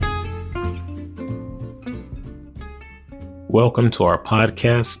Welcome to our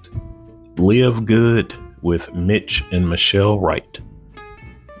podcast, Live Good with Mitch and Michelle Wright.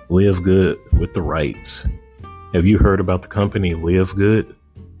 Live Good with the Wrights. Have you heard about the company LiveGood?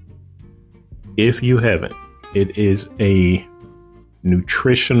 If you haven't, it is a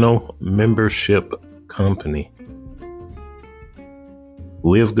nutritional membership company.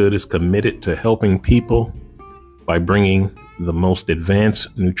 LiveGood is committed to helping people by bringing the most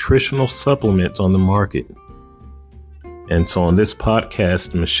advanced nutritional supplements on the market. And so on this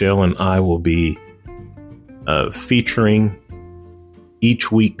podcast, Michelle and I will be featuring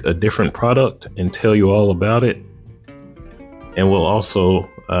each week a different product and tell you all about it. And we'll also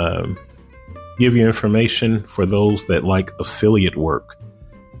give you information for those that like affiliate work,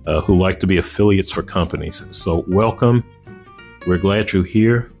 who like to be affiliates for companies. So welcome. We're glad you're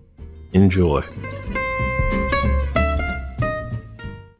here. Enjoy.